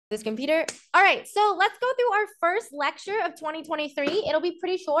this computer. All right, so let's go through our first lecture of 2023. It'll be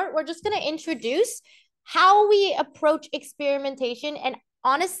pretty short. We're just going to introduce how we approach experimentation and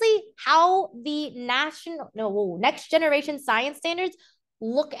honestly how the next generation science standards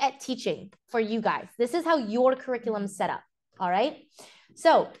look at teaching for you guys. This is how your curriculum's set up. All right.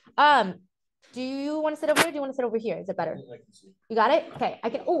 So do you want to sit over here? Do you want to sit over here? Is it better? You got it? Okay.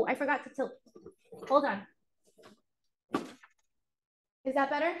 I forgot to tilt. Hold on. Is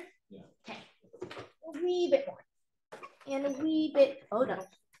that better? Yeah. Okay. A wee bit more. And a wee bit. Oh no.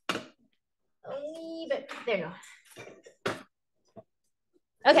 A wee bit. There you go.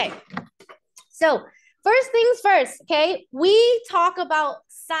 Okay. So first things first, okay? We talk about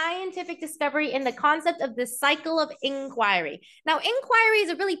scientific discovery in the concept of the cycle of inquiry. Now, inquiry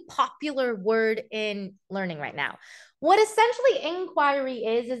is a really popular word in learning right now. What essentially inquiry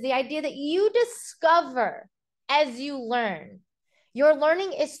is the idea that you discover as you learn. Your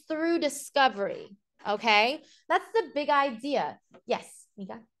learning is through discovery, okay? That's the big idea. Yes,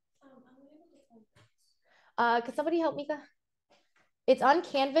 Mika? Could somebody help Mika? It's on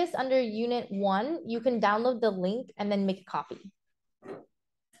Canvas under Unit 1. You can download the link and then make a copy.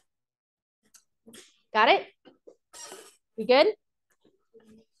 Got it? We good?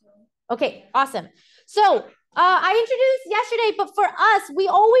 Okay, awesome. So I introduced yesterday, but for us, we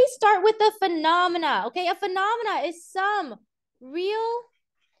always start with the phenomena, okay? A phenomena is some real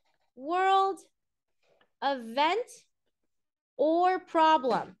world event or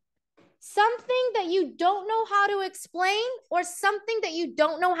problem. Something that you don't know how to explain or something that you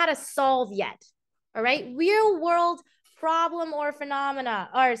don't know how to solve yet. All right, real world problem or phenomena,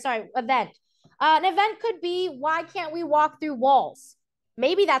 or sorry, event. An event could be, why can't we walk through walls?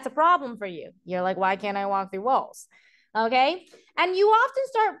 Maybe that's a problem for you. You're like, why can't I walk through walls? Okay. And you often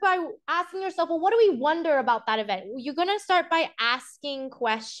start by asking yourself, well, what do we wonder about that event? You're going to start by asking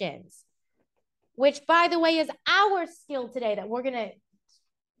questions, which, by the way, is our skill today that we're going to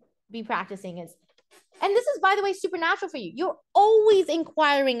be practicing is. And this is, by the way, supernatural for you. You're always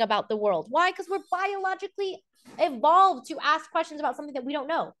inquiring about the world. Why? Because we're biologically evolved to ask questions about something that we don't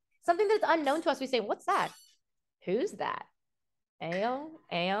know. Something that's unknown to us. We say, what's that? Who's that?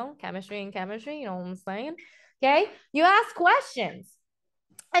 AO, chemistry and chemistry. You know what I'm saying? Okay. You ask questions.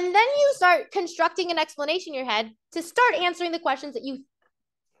 And then you start constructing an explanation in your head to start answering the questions that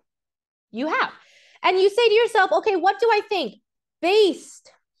you have. And you say to yourself, okay, what do I think? Based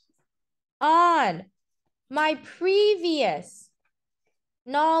on my previous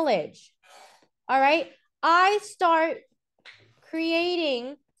knowledge, all right, I start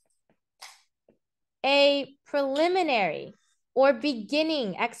creating a preliminary or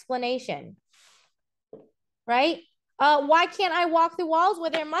beginning explanation, right? Why can't I walk through walls? Well,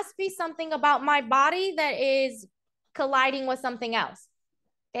 there must be something about my body that is colliding with something else.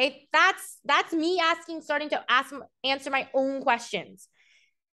 Okay, that's me starting to answer my own questions.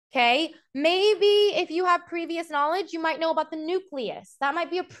 Okay, maybe if you have previous knowledge, you might know about the nucleus. That might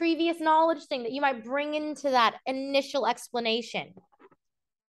be a previous knowledge thing that you might bring into that initial explanation.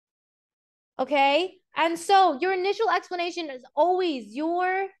 Okay, and so your initial explanation is always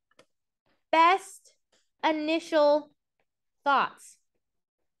your best initial thoughts.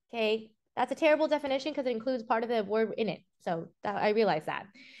 Okay, that's a terrible definition because it includes part of the word in it. So I realize that.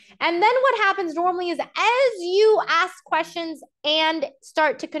 And then what happens normally is as you ask questions and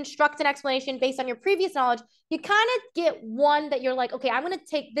start to construct an explanation based on your previous knowledge, you kind of get one that you're like, okay, I'm going to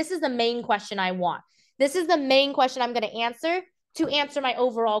take, this is the main question I want. This is the main question I'm going to answer my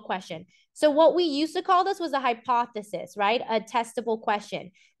overall question. So what we used to call this was a hypothesis, right? A testable question.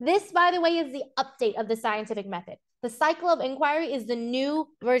 This, by the way, is the update of the scientific method. The cycle of inquiry is the new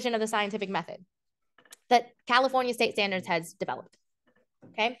version of the scientific method that California State Standards has developed,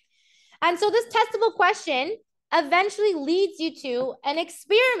 okay? And so this testable question eventually leads you to an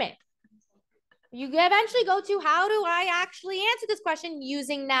experiment. You eventually go to, how do I actually answer this question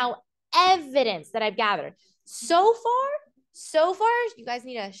using now evidence that I've gathered? So far, you guys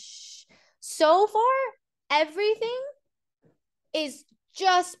need a shh. So far, everything is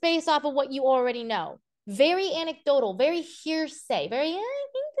just based off of what you already know. Very anecdotal, very hearsay, very, I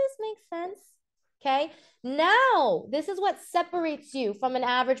think this makes sense. Okay. Now, this is what separates you from an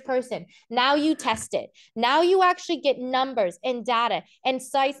average person. Now you test it. Now you actually get numbers and data and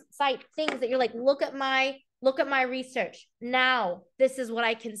cite things that you're like, look at my research. Now, this is what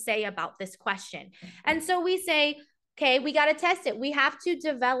I can say about this question. And so we say, okay, we got to test it. We have to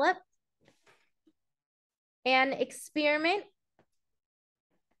develop an experiment,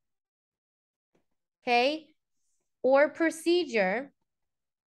 okay, or procedure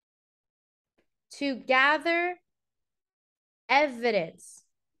to gather evidence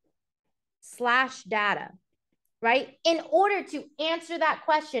slash data, right? In order to answer that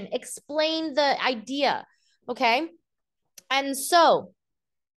question, explain the idea, okay? And so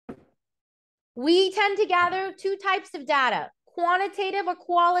we tend to gather two types of data, quantitative or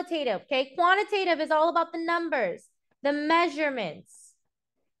qualitative, okay? Quantitative is all about the numbers, the measurements.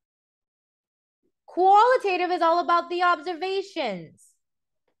 Qualitative is all about the observations,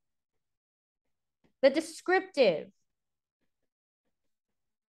 the descriptive.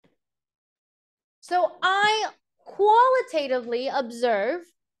 So I qualitatively observe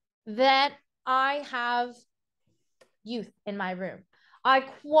that I have youth in my room. I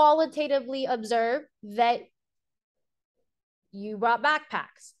qualitatively observe that you brought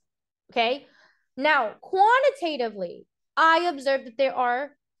backpacks, okay? Now, quantitatively, I observe that there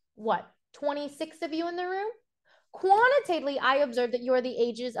are, what, 26 of you in the room? Quantitatively, I observe that you're the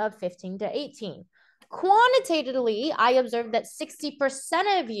ages of 15 to 18. Quantitatively, I observe that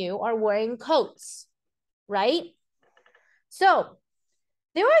 60% of you are wearing coats, right? So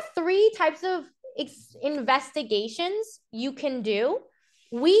there are three types of investigations you can do.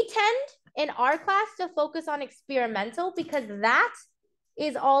 We tend in our class to focus on experimental because that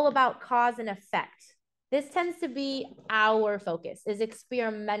is all about cause and effect. This tends to be our focus, is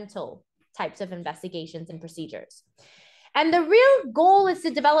experimental types of investigations and procedures. And the real goal is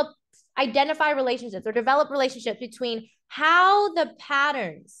to identify relationships or develop relationships between how the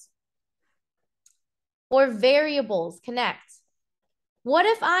patterns or variables connect. What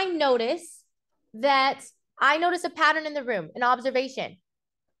if I notice a pattern in the room, an observation,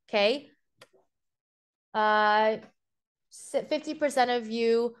 okay? 50% of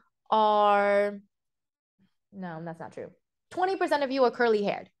you are, no, that's not true. 20% of you are curly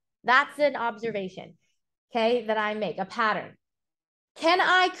haired. That's an observation, okay, that I make, a pattern. Can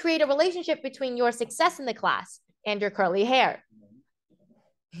I create a relationship between your success in the class and your curly hair?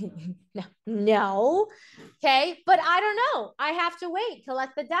 No. Okay. But I don't know. I have to wait,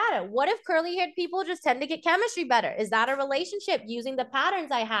 collect the data. What if curly haired people just tend to get chemistry better? Is that a relationship using the patterns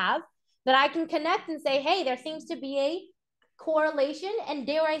I have that I can connect and say, hey, there seems to be a correlation and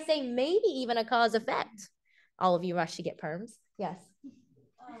dare I say, maybe even a cause effect. All of you rush to get perms. Yes.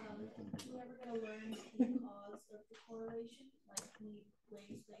 Are we ever going to learn the cause of the correlation? Like any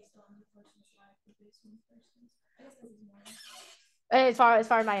ways based on the person's life or based on the person's? I guess this is more. As far as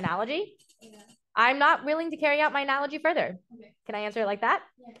my analogy, yeah. I'm not willing to carry out my analogy further. Okay. Can I answer it like that?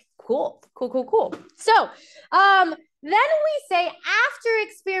 Yeah. Cool. So, then we say after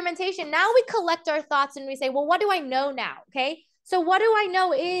experimentation, now we collect our thoughts and we say, well, what do I know now? Okay. So what do I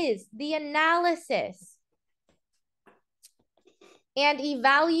know is the analysis and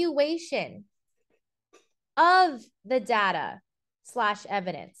evaluation of the data /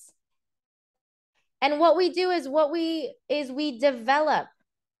 evidence. And what we do is we develop.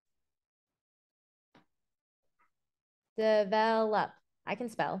 I can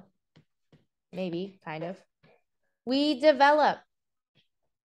spell. Maybe, kind of. We develop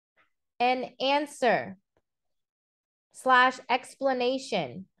an answer /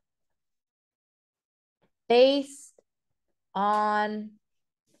 explanation based on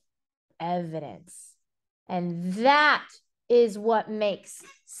evidence. And that is what makes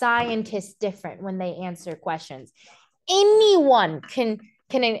scientists different when they answer questions. Anyone can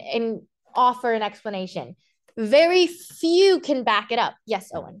offer an explanation. Very few can back it up.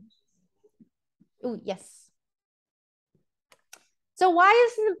 Yes, Owen. Ooh, yes. So why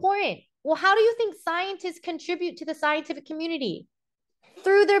is this important? Well, how do you think scientists contribute to the scientific community?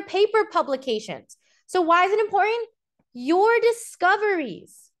 Through their paper publications. So why is it important? Your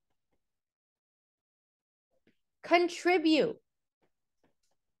discoveries contribute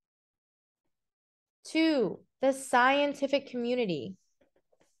to the scientific community.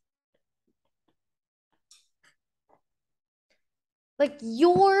 Like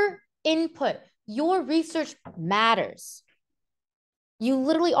your input, your research matters. You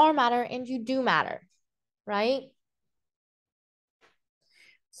literally are matter and you do matter, right?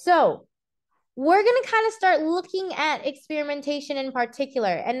 So we're going to kind of start looking at experimentation in particular.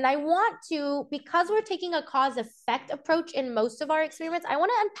 And I want to, because we're taking a cause effect approach in most of our experiments, I want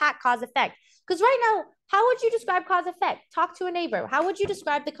to unpack cause effect. Because right now, how would you describe cause effect? Talk to a neighbor. How would you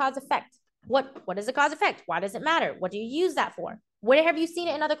describe the cause effect? What is a cause effect? Why does it matter? What do you use that for? Where have you seen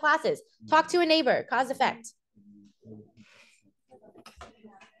it in other classes? Talk to a neighbor, cause effect.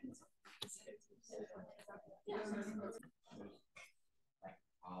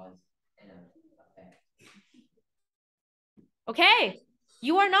 Okay,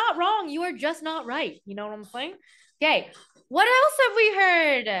 you are not wrong. You are just not right. You know what I'm saying? Okay, what else have we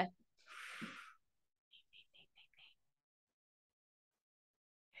heard?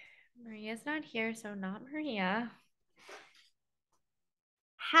 Maria's not here, so not Maria.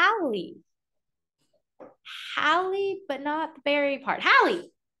 Hallie. Hallie, but not the berry part.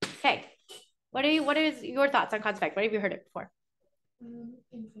 Hallie. Okay. What is your thoughts on cause effect? What have you heard it before? In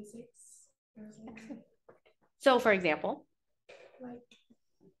physics. So for example. Like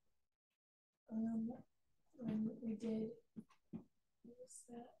when we did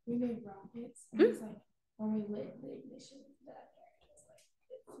we made rockets and it's like when we lit the ignition that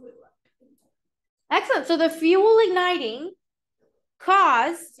it flew up. Excellent. So the fuel igniting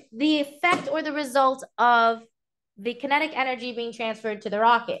caused the effect or the result of the kinetic energy being transferred to the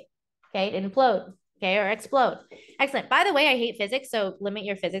rocket. Okay, it implode. Okay, or explode. Excellent. By the way, I hate physics, so limit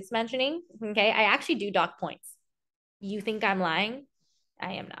your physics mentioning. Okay, I actually do dock points. You think I'm lying?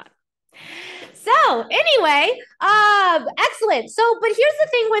 I am not. So anyway, excellent. So, but here's the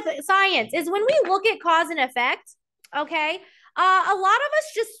thing with science is when we look at cause and effect, okay, a lot of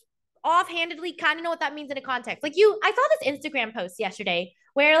us just offhandedly kind of know what that means in a context. Like I saw this Instagram post yesterday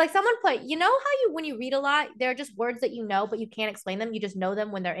where like someone put, you know how when you read a lot, they're just words that you know, but you can't explain them. You just know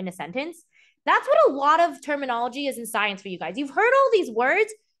them when they're in a sentence. That's what a lot of terminology is in science for you guys. You've heard all these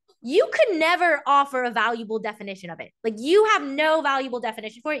words, you could never offer a valuable definition of it. Like you have no valuable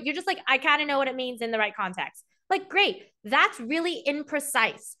definition for it. You're just like, I kind of know what it means in the right context. Like, great. That's really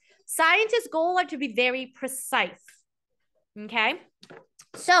imprecise. Scientists' goal are to be very precise. Okay.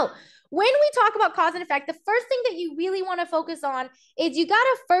 So when we talk about cause and effect, the first thing that you really want to focus on is you got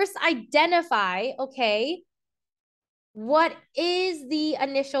to first identify, okay, what is the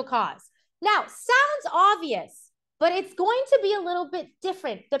initial cause? Now, sounds obvious, but it's going to be a little bit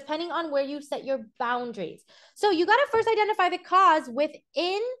different depending on where you set your boundaries. So you got to first identify the cause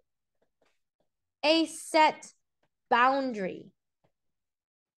within a set boundary.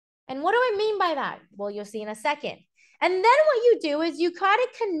 And what do I mean by that? Well, you'll see in a second. And then what you do is you try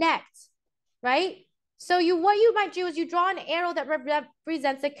to connect, right? So what you might do is you draw an arrow that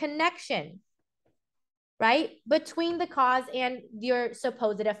represents a connection, right? Between the cause and your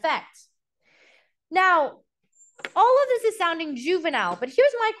supposed effect. Now, all of this is sounding juvenile, but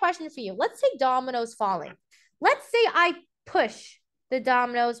here's my question for you. Let's say dominoes falling. Let's say I push the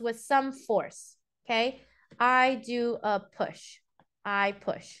dominoes with some force, okay? I do a push. I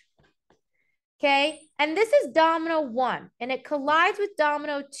push. Okay, and this is domino 1, and it collides with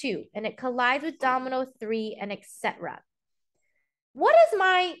domino 2, and it collides with domino 3, and etc. What is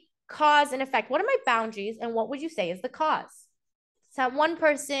my cause and effect? What are my boundaries, and what would you say is the cause? So one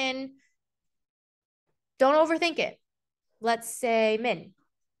person, don't overthink it. Let's say Min.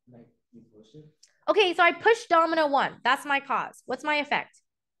 Like you push it? Okay, so I push domino 1. That's my cause. What's my effect?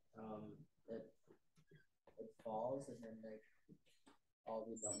 It falls, and then like all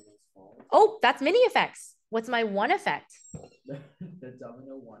the dominoes fall. Oh, that's mini effects. What's my one effect? The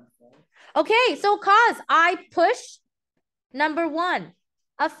domino 1 falls. Okay, so cause, I push number 1.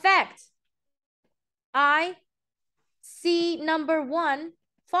 Effect, I see number 1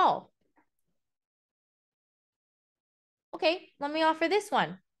 fall. Okay, let me offer this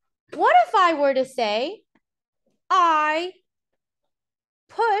one. What if I were to say, I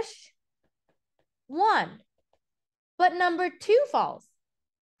push 1, but number 2 falls?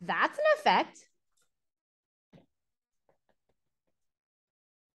 That's an effect.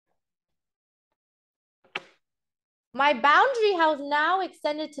 My boundary has now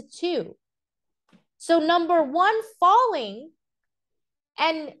extended to 2. So number 1 falling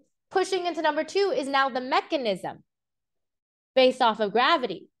and pushing into number 2 is now the mechanism based off of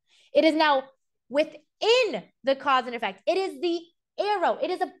gravity. It is now within the cause and effect. It is the arrow.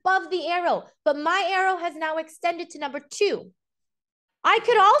 It is above the arrow, but my arrow has now extended to number 2. I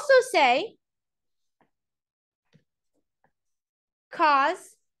could also say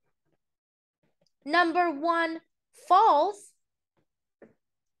cause number 1 falls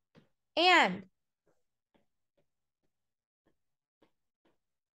and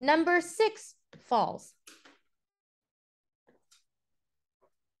number 6 falls.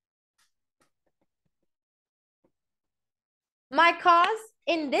 My cause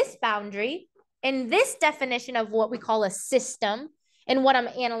in this boundary, in this definition of what we call a system and what I'm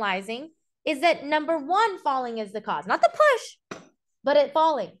analyzing, is that number 1 falling is the cause, not the push, but it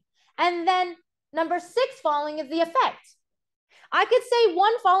falling. And then number 6 falling is the effect. I could say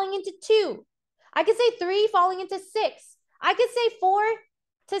 1 falling into 2. I could say 3 falling into 6. I could say 4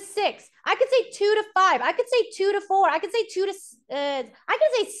 to 6. I could say 2 to 5. I could say 2 to 4. I could say 2 to, I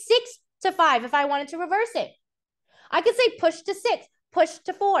could say 6 to 5 if I wanted to reverse it. I could say push to 6, push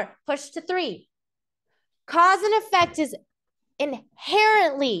to 4, push to 3. Cause and effect is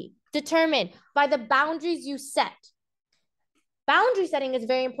inherently determined by the boundaries you set. Boundary setting is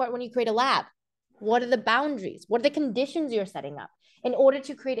very important when you create a lab. What are the boundaries? What are the conditions you're setting up in order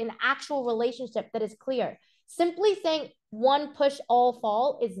to create an actual relationship that is clear? Simply saying one push, all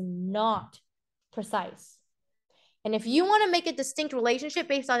fall is not precise. And if you want to make a distinct relationship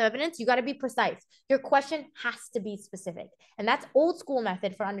based on evidence, you got to be precise. Your question has to be specific. And that's old school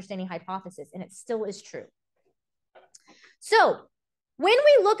method for understanding hypothesis, and it still is true. So when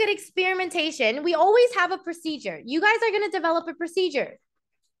we look at experimentation, we always have a procedure. You guys are going to develop a procedure,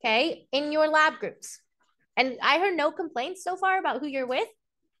 okay, in your lab groups. And I heard no complaints so far about who you're with.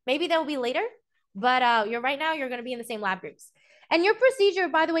 Maybe there'll be later, but right now you're going to be in the same lab groups. And your procedure,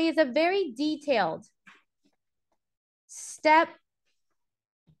 by the way, is a very detailed step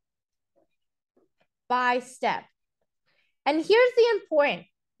by step. And here's the important,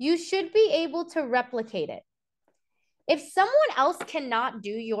 you should be able to replicate it. If someone else cannot do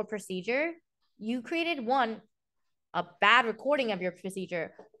your procedure, you created one, a bad recording of your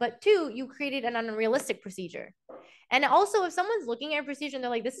procedure, but two, you created an unrealistic procedure. And also, if someone's looking at your procedure and they're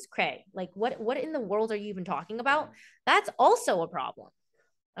like, this is cray, like what in the world are you even talking about? That's also a problem,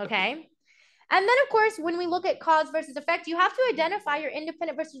 okay? And then, of course, when we look at cause versus effect, you have to identify your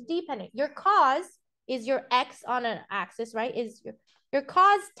independent versus dependent. Your cause is your X on an axis, right? Your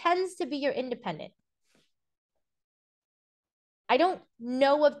cause tends to be your independent. I don't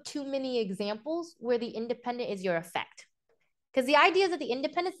know of too many examples where the independent is your effect. Because the idea is that the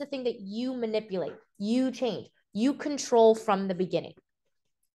independent is the thing that you manipulate, you change, you control from the beginning.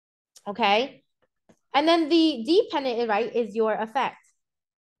 Okay? And then the dependent, right, is your effect.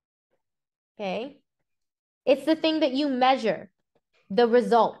 Okay? It's the thing that you measure, the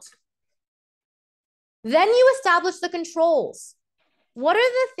result. Then you establish the controls. What are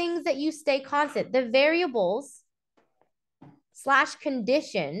the things that you stay constant? The variables /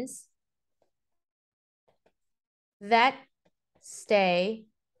 conditions that stay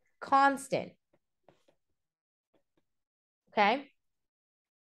constant. Okay?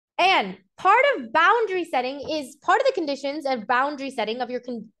 And part of boundary setting is part of the conditions of boundary setting of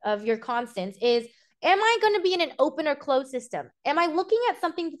your constants is, am I going to be in an open or closed system? Am I looking at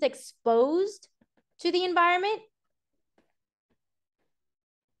something that's exposed to the environment?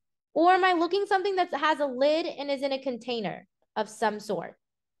 Or am I looking something that has a lid and is in a container of some sort?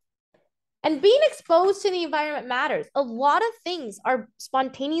 And being exposed to the environment matters. A lot of things are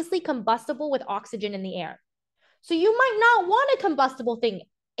spontaneously combustible with oxygen in the air. So you might not want a combustible thing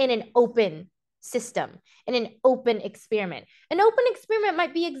in an open system, in an open experiment. An open experiment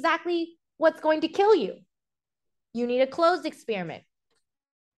might be exactly what's going to kill you. You need a closed experiment.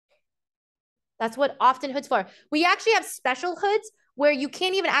 That's what often hoods for. We actually have special hoods where you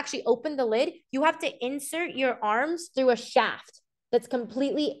can't even actually open the lid. You have to insert your arms through a shaft that's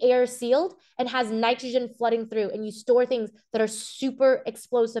completely air sealed and has nitrogen flooding through, and you store things that are super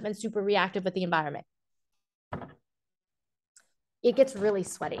explosive and super reactive with the environment. It gets really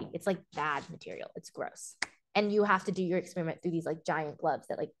sweaty. It's like bad material. It's gross. And you have to do your experiment through these like giant gloves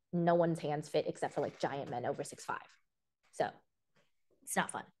that like no one's hands fit except for like giant men over 6'5". So it's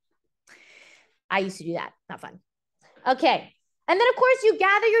not fun. I used to do that. Not fun. Okay. And then of course you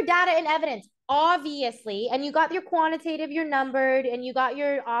gather your data and evidence, obviously, and you got your quantitative, your numbered, and you got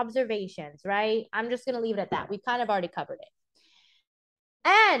your observations, right? I'm just going to leave it at that. We've kind of already covered it.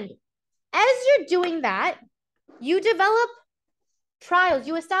 And as you're doing that, you develop trials.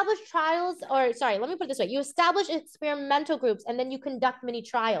 You establish trials, or sorry, let me put it this way. You establish experimental groups and then you conduct mini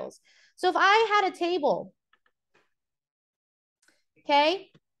trials. So if I had a table, okay,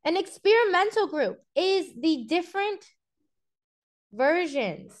 an experimental group is the different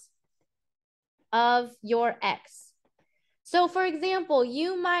versions of your X. So for example,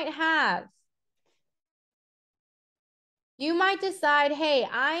 you might decide, hey,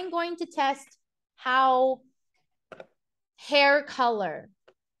 I'm going to test how hair color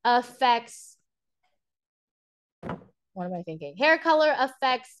affects, what am I thinking? Hair color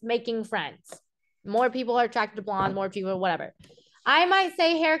affects making friends. More people are attracted to blonde, more people, whatever. I might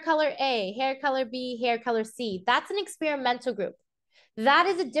say hair color A, hair color B, hair color C. That's an experimental group. That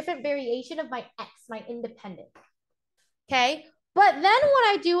is a different variation of my X, my independent. Okay. But then what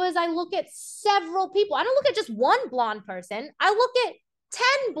I do is I look at several people. I don't look at just one blonde person. I look at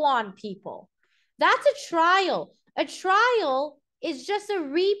 10 blonde people. That's a trial. A trial is just a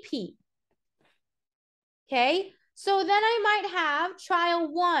repeat. Okay. So then I might have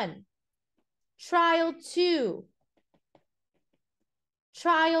trial 1, trial 2,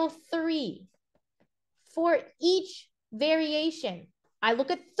 trial 3 for each variation. I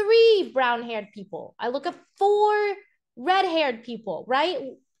look at 3 brown-haired people. I look at 4 red-haired people, right?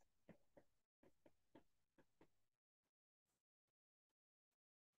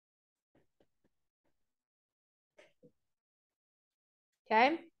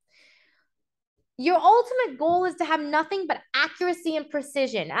 okay? Your ultimate goal is to have nothing but accuracy and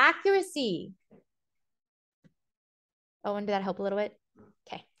precision. Accuracy. Oh, and did that help a little bit?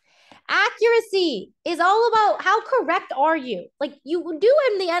 Okay. Accuracy is all about how correct are you? Like you do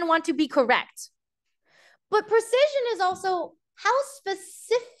in the end want to be correct. But precision is also how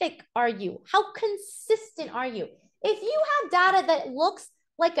specific are you? How consistent are you? If you have data that looks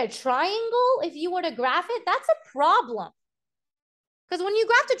like a triangle, if you were to graph it, that's a problem. Because when you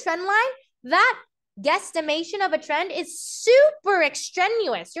graph the trend line, that guesstimation of a trend is super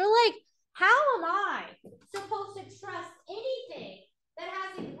extraneous. You're like, how am I supposed to trust anything that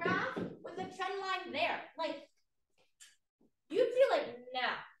has a graph with a trend line there? Like, you'd feel like,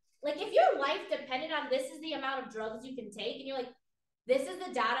 nah. Like, if your life depended on this is the amount of drugs you can take, and you're like, this is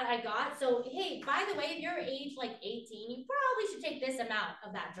the data I got. So, hey, by the way, if you're age like 18, you probably should take this amount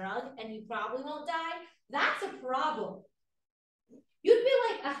of that drug and you probably won't die. That's a problem. You'd be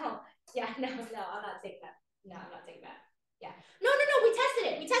like, oh, yeah, no, I'm not taking that. No, I'm not taking that. Yeah. No, we tested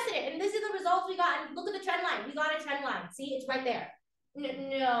it. We tested it. And this is the results we got. And look at the trend line. We got a trend line. See, it's right there.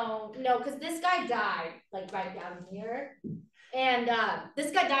 No, because this guy died like right down here. And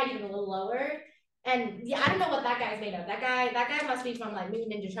this guy died even a little lower. And yeah, I don't know what that guy's made of. That guy must be from like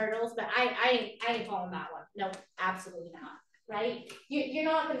Mutant Ninja Turtles, but I ain't calling that one. No, absolutely not. Right? You're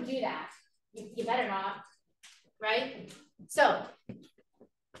not gonna do that. You better not. Right? So,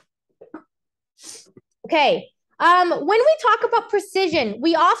 okay. When we talk about precision,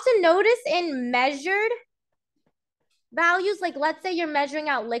 we often notice in measured values, like let's say you're measuring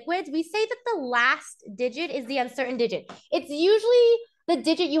out liquids, we say that the last digit is the uncertain digit. It's usually the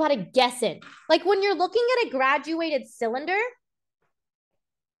digit you had to guess in. Like when you're looking at a graduated cylinder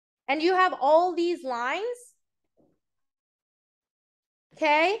and you have all these lines,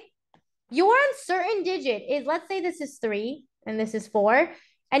 okay? Your uncertain digit is, let's say this is 3 and this is 4,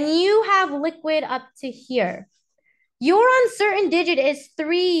 and you have liquid up to here. Your uncertain digit is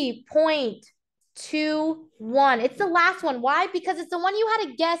 3.21. It's the last one. Why? Because it's the one you had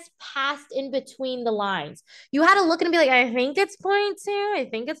to guess past in between the lines. You had to look and be like, I think it's 0.2. I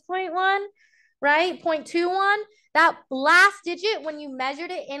think it's 0.1, right? 0.21. That last digit, when you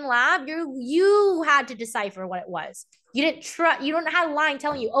measured it in lab, you had to decipher what it was. You don't have a line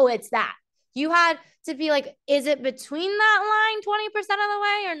telling you, oh, it's that. You had to be like, is it between that line 20% of the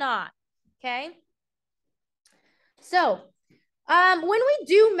way or not? Okay. So when we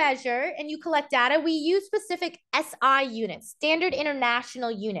do measure and you collect data, we use specific SI units, standard international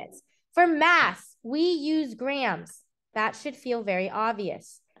units. For mass, we use grams. That should feel very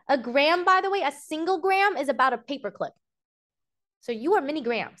obvious. A gram, by the way, a single gram is about a paperclip. So you are mini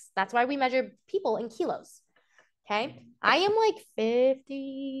grams. That's why we measure people in kilos. Okay. I am like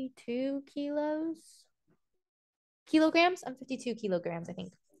 52 kilograms. I'm 52 kilograms, I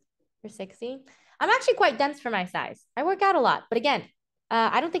think. You're 60. I'm actually quite dense for my size. I work out a lot, but again,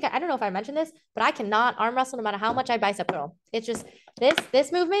 I don't know if I mentioned this, but I cannot arm wrestle no matter how much I bicep curl. It's just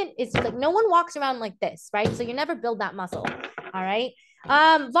this movement is like no one walks around like this, right? So you never build that muscle. All right.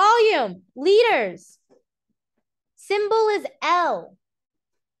 Volume, liters. Symbol is L.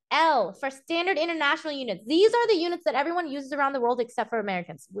 L for standard international units. These are the units that everyone uses around the world except for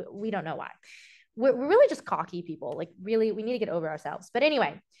Americans. We don't know why. We're really just cocky people. Like really, we need to get over ourselves. But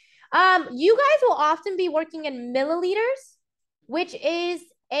anyway, you guys will often be working in milliliters, which is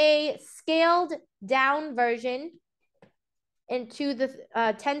a scaled down version into the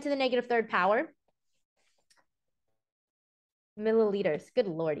 10 to the negative third power. Milliliters. Good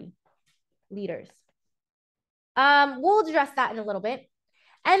lordy. Liters. We'll address that in a little bit.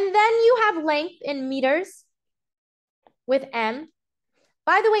 And then you have length in meters with M.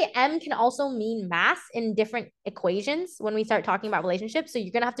 By the way, M can also mean mass in different equations when we start talking about relationships. So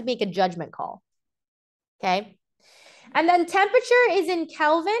you're going to have to make a judgment call. Okay. And then temperature is in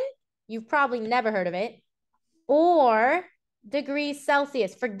Kelvin. You've probably never heard of it. Or degrees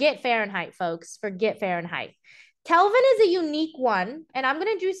Celsius. Forget Fahrenheit, folks. Forget Fahrenheit. Kelvin is a unique one, and I'm going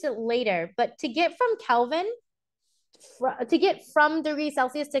to introduce it later. But to get from Kelvin, to get from degrees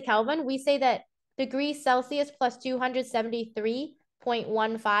Celsius to Kelvin, we say that degrees Celsius plus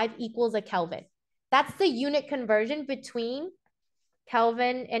 273.15 equals a Kelvin. That's the unit conversion between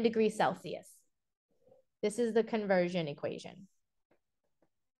Kelvin and degrees Celsius. This is the conversion equation.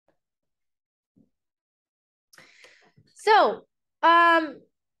 So,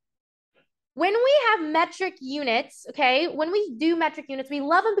 when we have metric units, okay, when we do metric units, we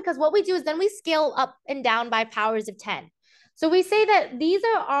love them because what we do is then we scale up and down by powers of 10. So we say that these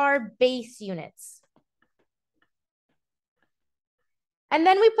are our base units. And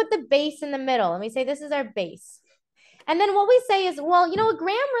then we put the base in the middle and we say this is our base. And then what we say is, well, you know, a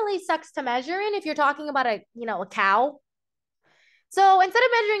gram really sucks to measure in if you're talking about a, you know, a cow. So instead of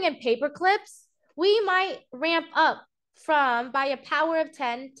measuring in paper clips, we might ramp up from by a power of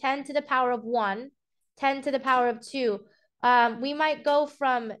 10, 10 to the power of 1, 10 to the power of 2. We might go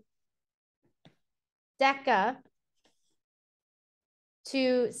from deca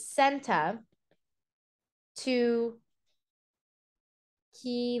to centa to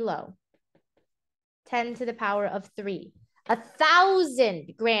kilo, 10 to the power of 3.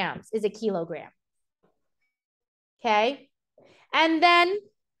 1,000 grams is a kilogram. Okay. And then, you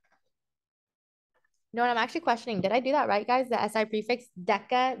know what I'm actually questioning? Did I do that right, guys? The SI prefix,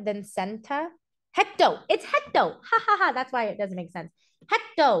 deca, then centa? Hecto. It's hecto. Ha ha ha. That's why it doesn't make sense.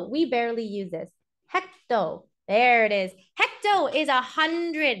 Hecto. We barely use this. Hecto. There it is. Hecto is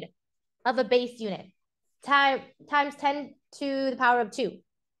 100 of a base unit times 10 to the power of 2.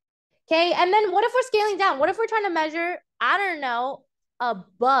 Okay. And then what if we're scaling down? What if we're trying to measure, I don't know, a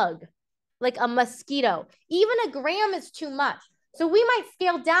bug, like a mosquito? Even a gram is too much. So we might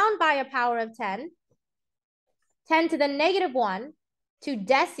scale down by a power of 10, 10 to the negative 1, to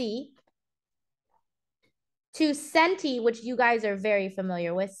deci, to centi, which you guys are very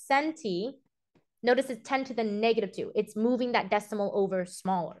familiar with. Centi, notice it's 10 to the negative 2. It's moving that decimal over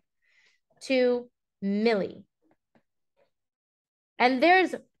smaller. To milli. And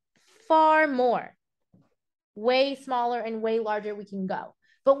there's far more, way smaller and way larger we can go.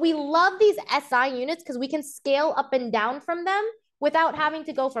 But we love these SI units because we can scale up and down from them without having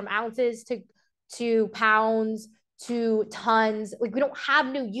to go from ounces to pounds to tons. Like we don't have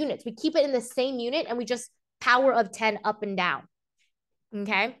new units. We keep it in the same unit and we just power of 10 up and down.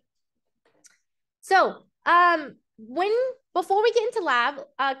 Okay. So before we get into lab,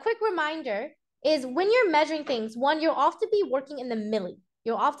 a quick reminder is when you're measuring things, one, you'll often be working in the milli.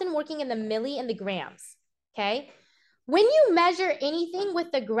 You're often working in the milli and the grams. Okay. When you measure anything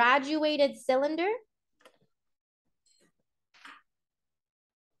with the graduated cylinder,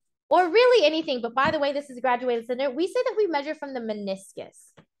 or really anything, but by the way, this is a graduated cylinder, we say that we measure from the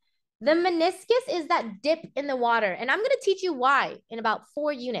meniscus. The meniscus is that dip in the water. And I'm going to teach you why in about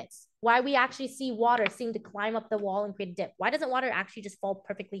 4 units, why we actually see water seem to climb up the wall and create a dip. Why doesn't water actually just fall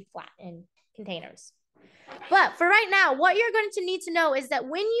perfectly flat in containers? But for right now, what you're going to need to know is that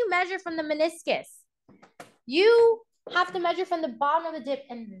when you measure from the meniscus, you have to measure from the bottom of the dip,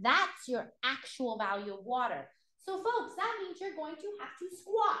 and that's your actual value of water. So folks, that means you're going to have to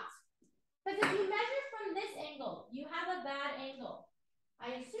squat. Because if you measure from this angle, you have a bad angle.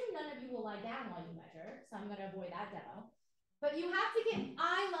 I assume none of you will lie down while you measure, so I'm going to avoid that demo. But you have to get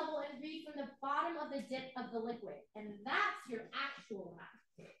eye level and read from the bottom of the dip of the liquid, and that's your actual amount.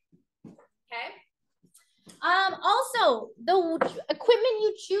 Okay? Also, the equipment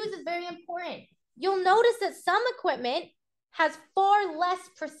you choose is very important. You'll notice that some equipment has far less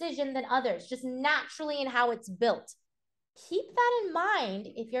precision than others, just naturally in how it's built. Keep that in mind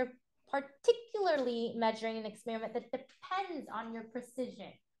if you're particularly measuring an experiment that depends on your precision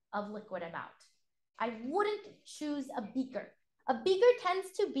of liquid amount. I wouldn't choose a beaker. A beaker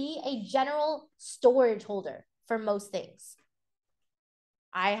tends to be a general storage holder for most things.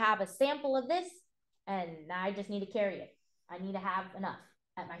 I have a sample of this and I just need to carry it. I need to have enough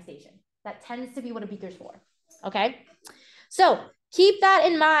at my station. That tends to be what a beaker's for. Okay. So keep that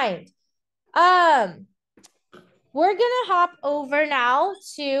in mind. We're gonna hop over now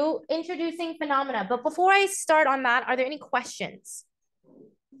to introducing phenomena. But before I start on that, are there any questions?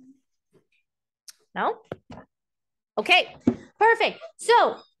 No? Okay, perfect.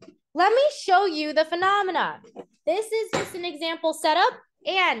 So let me show you the phenomena. This is just an example setup,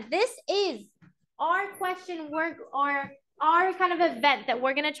 and this is our question work or our kind of event that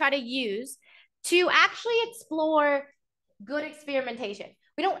we're gonna try to use to actually explore good experimentation.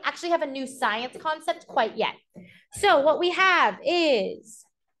 We don't actually have a new science concept quite yet. So what we have is,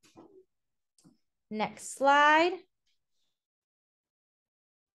 next slide.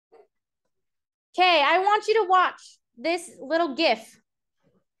 Okay, I want you to watch this little GIF.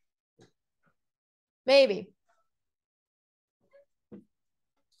 Maybe.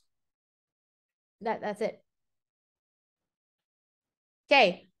 That's it.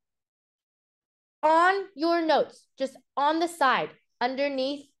 Okay. On your notes, just on the side,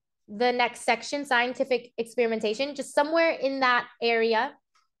 underneath the next section, scientific experimentation, just somewhere in that area,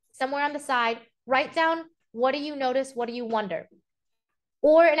 somewhere on the side, write down, what do you notice? What do you wonder?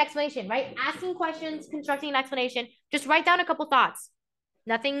 Or an explanation, right? Asking questions, constructing an explanation. Just write down a couple thoughts.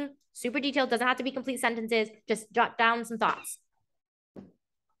 Nothing super detailed, doesn't have to be complete sentences. Just jot down some thoughts.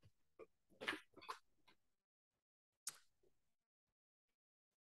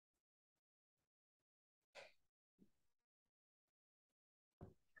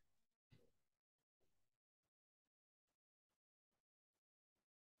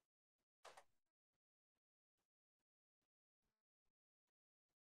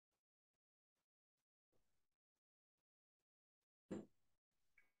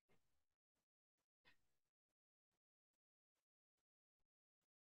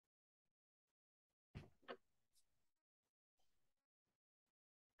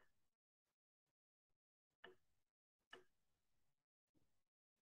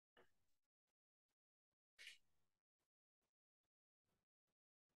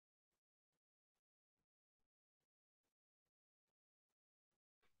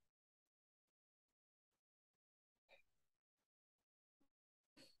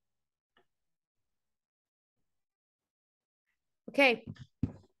 Okay.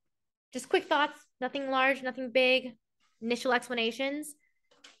 Just quick thoughts. Nothing large, nothing big. Initial explanations.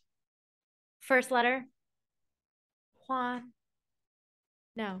 First letter. Juan.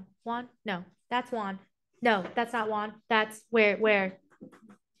 No. Juan? No. That's Juan. No, that's not Juan. That's where?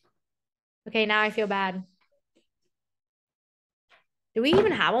 Okay, now I feel bad. Do we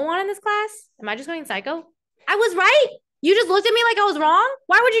even have a Juan in this class? Am I just going psycho? I was right. You just looked at me like I was wrong.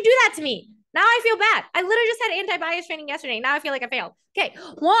 Why would you do that to me? Now I feel bad. I literally just had anti-bias training yesterday. Now I feel like I failed. Okay,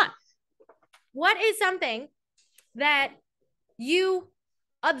 Juan. What is something that you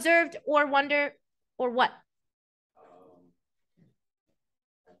observed or wonder or what?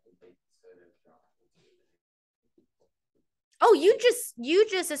 Oh, you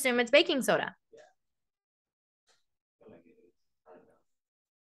just assume it's baking soda.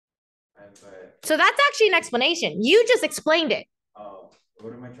 So that's actually an explanation. You just explained it.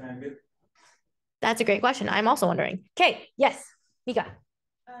 What am I trying to do? That's a great question. I'm also wondering. Okay, yes, Mika.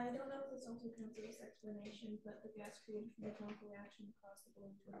 I don't know if this also counts as explanation, but the gas created from the chemical reaction caused the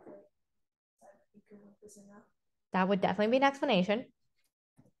balloon to inflate. That would definitely be an explanation.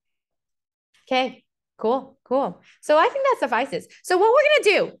 Okay, cool. So I think that suffices. So what we're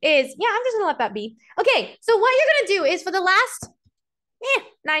gonna do is, yeah, I'm just gonna let that be. Okay, so what you're gonna do is for the last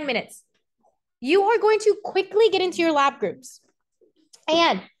 9 minutes, you are going to quickly get into your lab groups.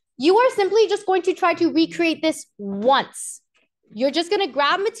 And you are simply just going to try to recreate this once. You're just going to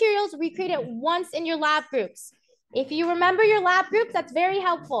grab materials, recreate it once in your lab groups. If you remember your lab groups, that's very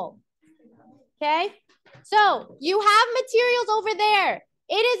helpful. Okay? So you have materials over there.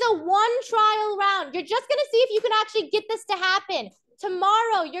 It is a one trial round. You're just going to see if you can actually get this to happen.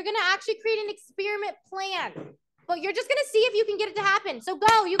 Tomorrow, you're going to actually create an experiment plan. But you're just going to see if you can get it to happen. So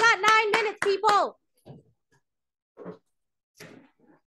go. You got 9 minutes, people.